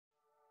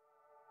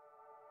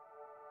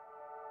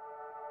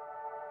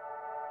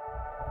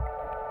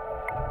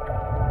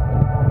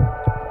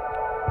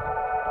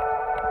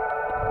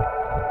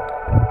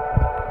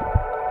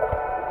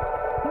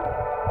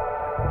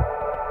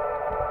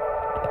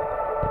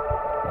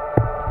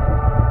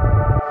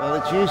Well,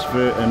 it's used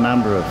for a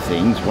number of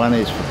things. One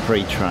is for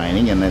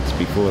pre-training, and that's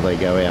before they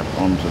go out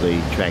onto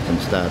the track and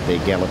start their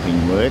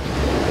galloping work.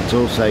 It's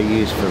also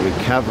used for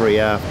recovery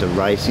after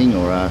racing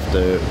or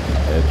after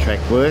track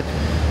work,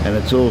 and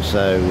it's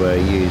also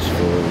used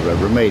for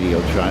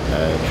remedial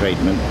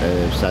treatment,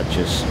 such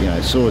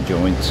as sore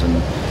joints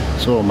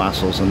and sore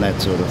muscles and that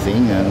sort of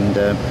thing.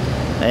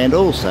 And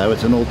also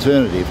it's an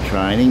alternative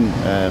training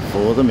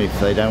for them. If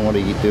they don't want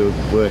to do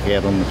work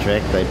out on the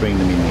track, they bring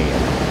them in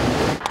here.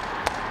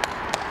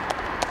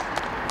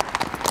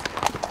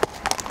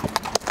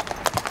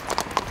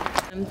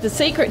 The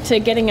secret to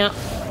getting up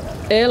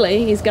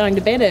early is going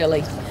to bed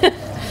early.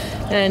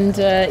 And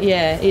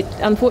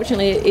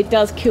unfortunately it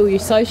does kill your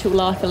social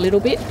life a little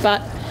bit,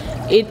 but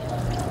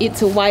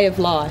it's a way of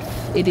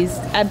life. It is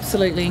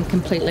absolutely and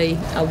completely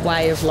a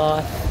way of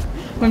life.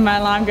 When my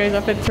alarm goes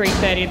off at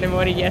 3:30 in the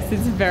morning, yes,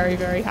 it's very,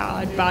 very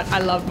hard, but I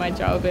love my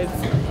job.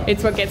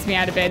 It's what gets me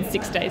out of bed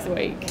 6 days a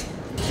week.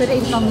 But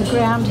even on the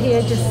ground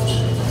here, just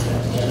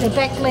their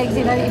back legs,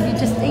 if you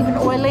just even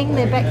oiling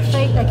their back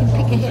feet, they can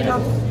pick a head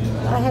off.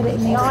 I had it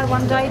in the eye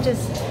one day,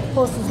 just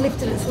horses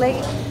lifted its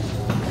leg,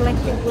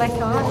 black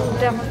eye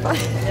down my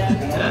face.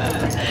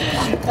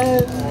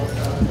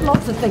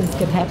 Lots of things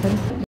can happen.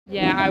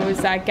 Yeah, I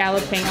was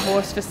galloping a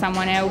horse for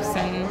someone else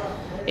and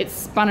it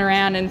spun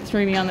around and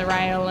threw me on the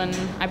rail and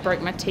I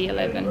broke my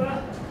T11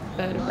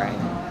 vertebrae.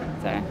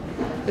 So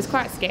it was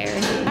quite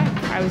scary.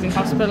 I was in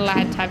hospital, I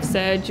had to have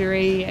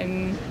surgery,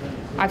 and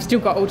I've still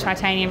got all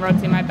titanium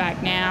rods in my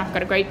back now. I've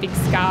got a great big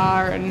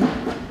scar and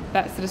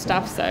that sort of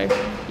stuff, so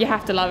you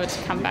have to love it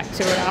to come back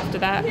to it after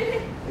that.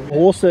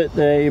 Horse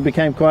that you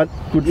became quite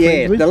good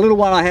friends with? Yeah, the little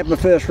one I had my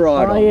first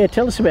ride on. Oh yeah,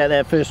 tell us about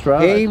that first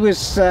ride. He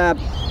was a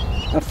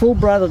full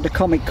brother to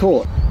Comic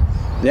Court.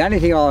 The only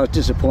thing I was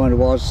disappointed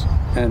was,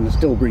 and it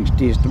still brings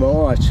tears to my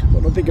eyes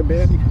when I think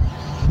about him,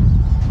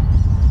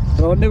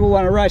 but I never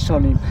won a race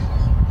on him.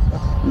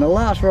 And the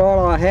last ride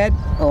I had,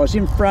 I was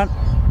in front,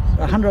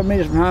 100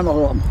 metres from home. I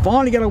thought, I'm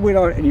finally going to win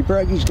on it, and he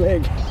broke his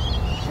leg.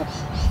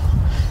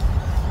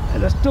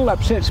 And it still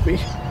upsets me.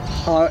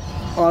 I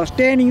was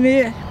standing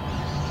there,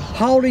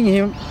 holding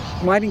him,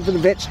 waiting for the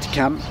vets to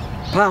come,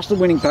 past the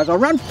winning post.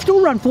 I still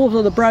run forth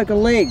with a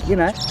broken leg,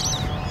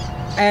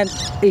 and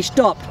he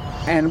stopped.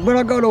 And when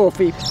I got off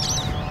him,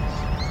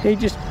 he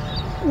just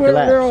went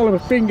rolling a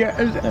finger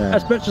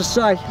as much as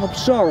say, I'm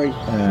sorry.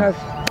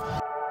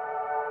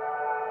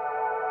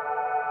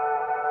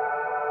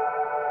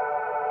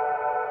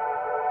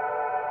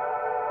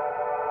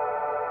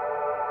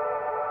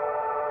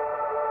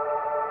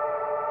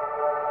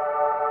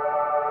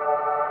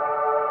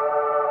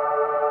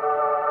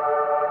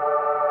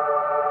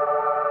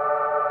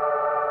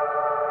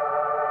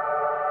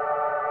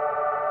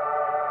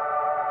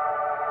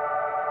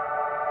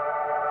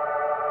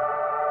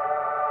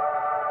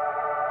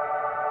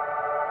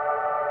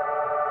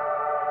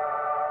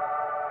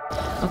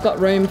 I've got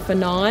room for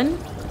 9,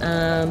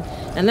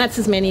 and that's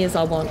as many as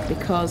I want,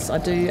 because I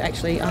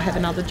have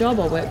another job.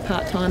 I work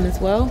part-time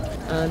as well.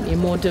 You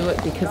more do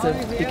it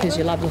because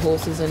you love your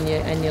horses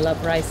and you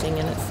love racing,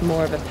 and it's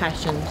more of a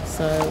passion.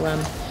 So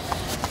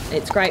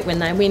it's great when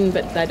they win,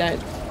 but they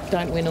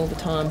don't win all the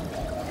time.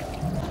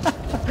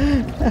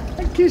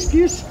 Kiss,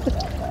 kiss.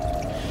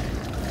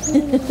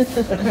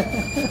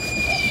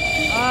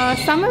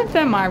 Some of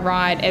them I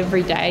ride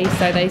every day,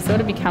 so they sort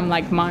of become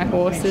like my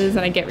horses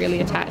and I get really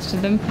attached to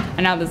them,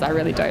 and others I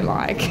really don't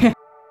like.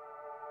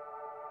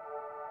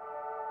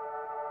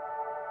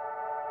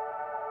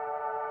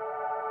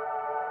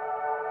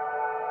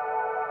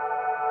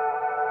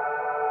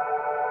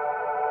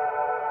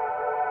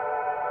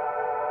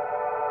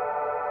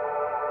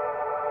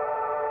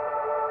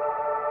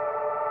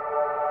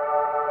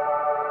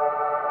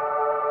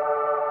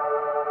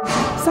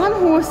 Some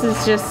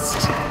horses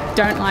just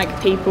don't like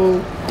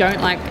people,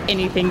 don't like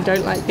anything,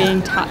 don't like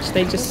being touched.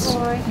 They just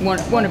want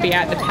to be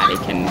out in the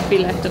paddock and be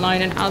left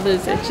alone. And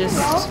others are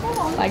just,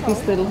 like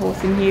this little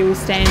horse in here will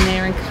stand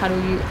there and cuddle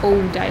you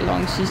all day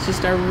long. She's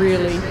just a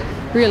really,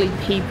 really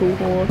people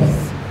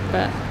horse.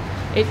 But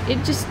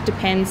it just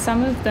depends.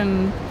 Some of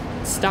them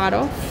start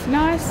off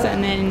nice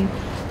and then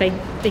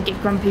they get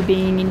grumpy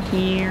being in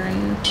here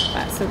and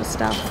that sort of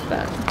stuff.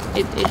 But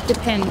it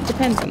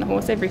depends on the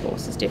horse. Every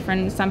horse is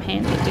different. Some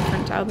handle it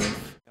different to others.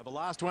 The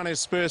last one is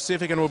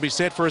Specific and will be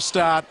set for a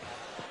start.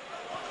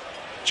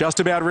 Just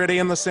about ready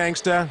in the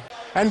Sangster.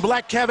 And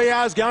Black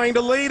Caviar is going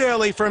to lead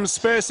early from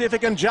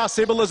Specific, and Just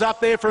Sybil is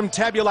up there from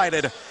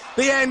Tabulated.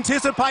 The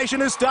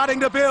anticipation is starting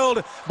to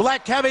build.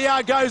 Black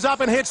Caviar goes up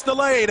and hits the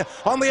lead.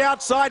 On the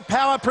outside,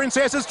 Power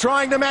Princess is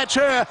trying to match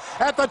her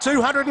at the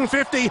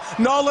 250.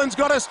 Nolan's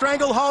got a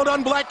stranglehold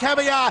on Black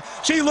Caviar.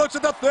 She looks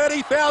at the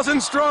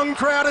 30,000 strong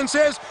crowd and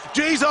says,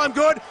 geez, I'm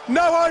good.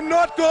 No, I'm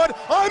not good.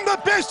 I'm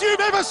the best you've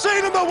ever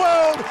seen in the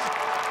world.